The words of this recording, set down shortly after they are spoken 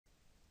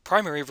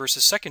Primary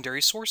versus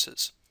secondary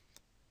sources.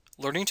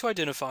 Learning to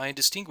identify and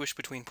distinguish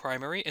between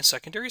primary and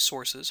secondary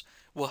sources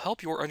will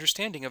help your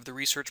understanding of the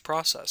research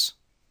process.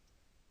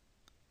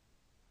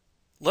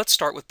 Let's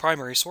start with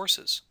primary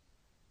sources.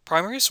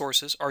 Primary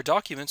sources are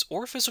documents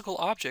or physical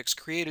objects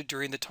created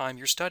during the time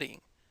you're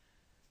studying.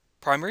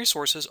 Primary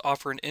sources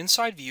offer an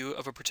inside view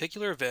of a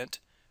particular event,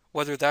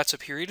 whether that's a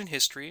period in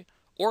history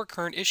or a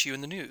current issue in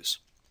the news.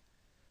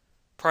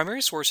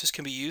 Primary sources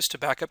can be used to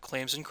back up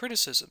claims and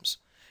criticisms,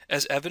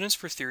 as evidence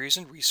for theories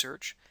and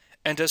research,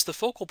 and as the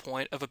focal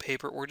point of a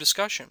paper or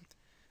discussion.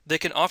 They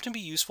can often be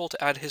useful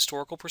to add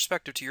historical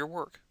perspective to your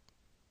work.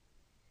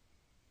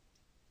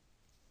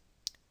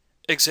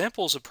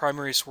 Examples of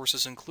primary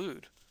sources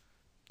include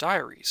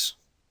diaries,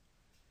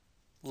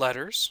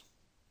 letters,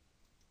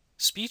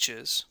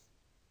 speeches,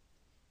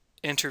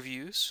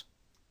 interviews,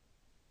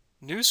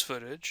 news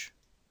footage,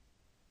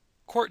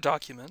 court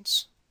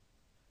documents,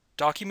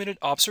 documented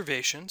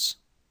observations,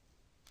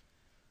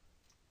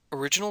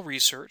 original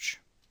research,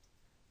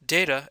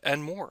 data,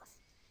 and more.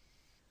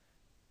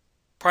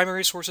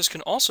 Primary sources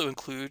can also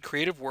include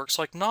creative works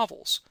like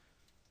novels,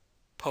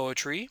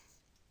 poetry,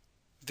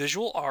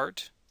 visual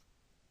art,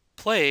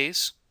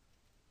 plays,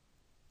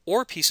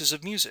 or pieces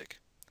of music.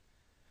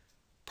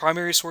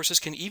 Primary sources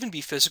can even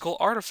be physical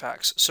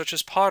artifacts such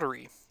as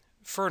pottery,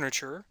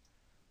 furniture,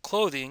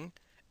 clothing,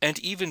 and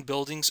even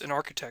buildings and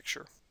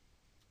architecture.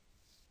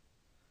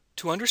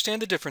 To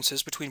understand the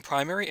differences between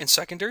primary and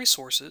secondary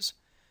sources,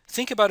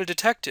 think about a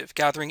detective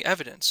gathering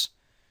evidence.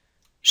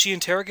 She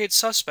interrogates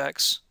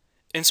suspects,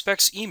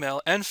 inspects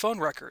email and phone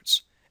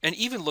records, and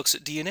even looks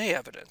at DNA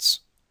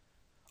evidence.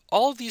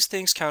 All of these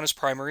things count as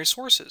primary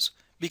sources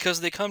because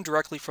they come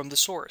directly from the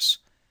source.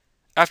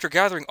 After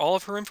gathering all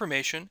of her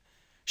information,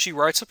 she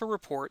writes up a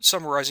report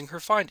summarizing her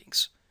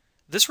findings.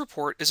 This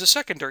report is a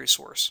secondary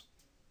source.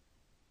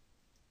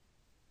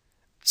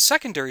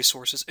 Secondary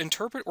sources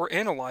interpret or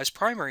analyze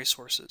primary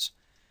sources.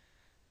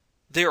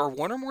 They are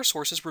one or more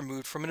sources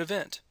removed from an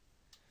event.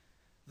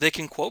 They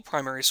can quote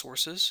primary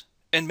sources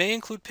and may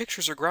include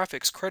pictures or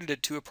graphics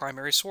credited to a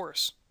primary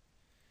source.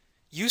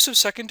 Use of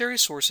secondary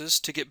sources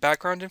to get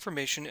background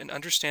information and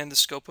understand the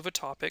scope of a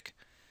topic,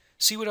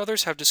 see what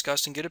others have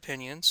discussed and get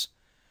opinions,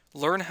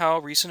 learn how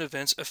recent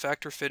events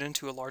affect or fit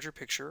into a larger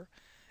picture,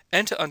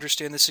 and to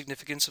understand the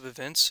significance of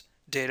events,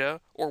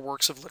 data, or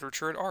works of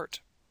literature and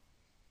art.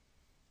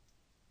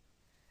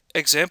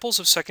 Examples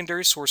of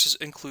secondary sources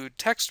include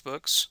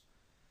textbooks,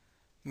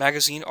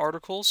 magazine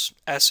articles,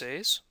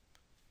 essays,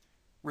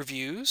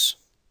 reviews,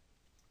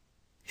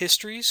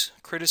 histories,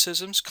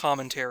 criticisms,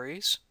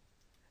 commentaries,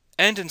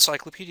 and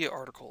encyclopedia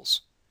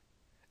articles.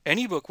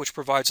 Any book which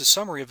provides a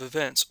summary of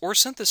events or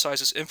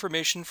synthesizes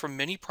information from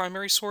many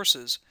primary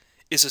sources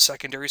is a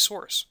secondary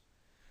source.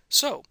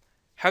 So,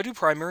 how do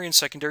primary and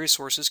secondary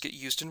sources get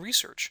used in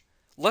research?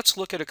 Let's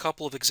look at a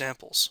couple of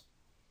examples.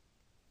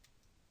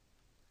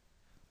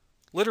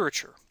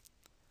 Literature.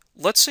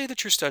 Let's say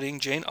that you're studying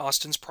Jane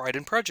Austen's Pride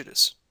and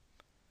Prejudice.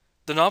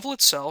 The novel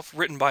itself,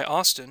 written by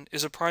Austen,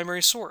 is a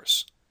primary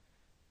source.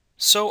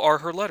 So are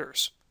her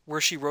letters,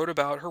 where she wrote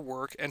about her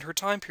work and her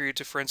time period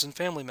to friends and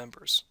family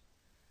members.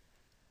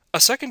 A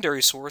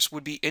secondary source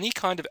would be any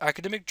kind of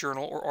academic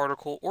journal or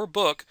article or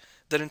book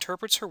that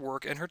interprets her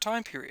work and her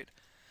time period,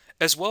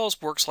 as well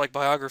as works like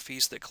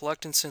biographies that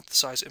collect and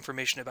synthesize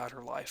information about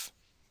her life.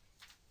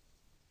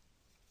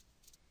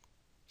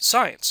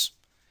 Science.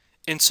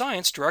 In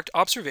science, direct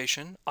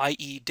observation,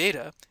 i.e.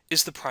 data,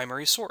 is the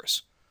primary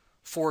source.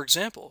 For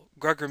example,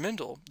 Gregor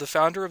Mendel, the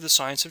founder of the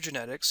science of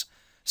genetics,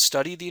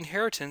 studied the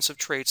inheritance of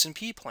traits in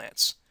pea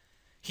plants.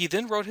 He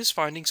then wrote his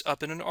findings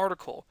up in an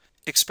article,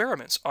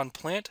 Experiments on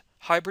Plant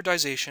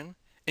Hybridization,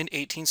 in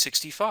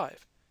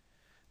 1865.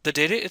 The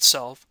data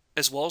itself,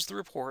 as well as the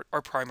report,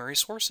 are primary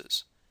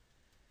sources.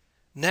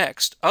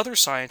 Next, other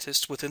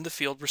scientists within the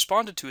field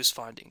responded to his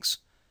findings.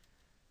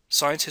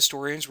 Science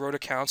historians wrote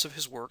accounts of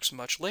his works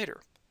much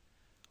later.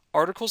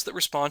 Articles that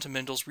respond to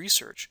Mendel's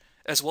research,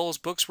 as well as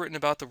books written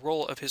about the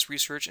role of his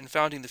research in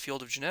founding the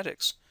field of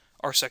genetics,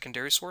 are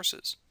secondary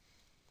sources.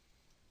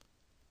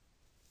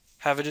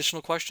 Have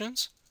additional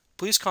questions?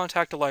 Please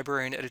contact a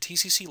librarian at a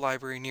TCC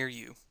library near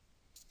you.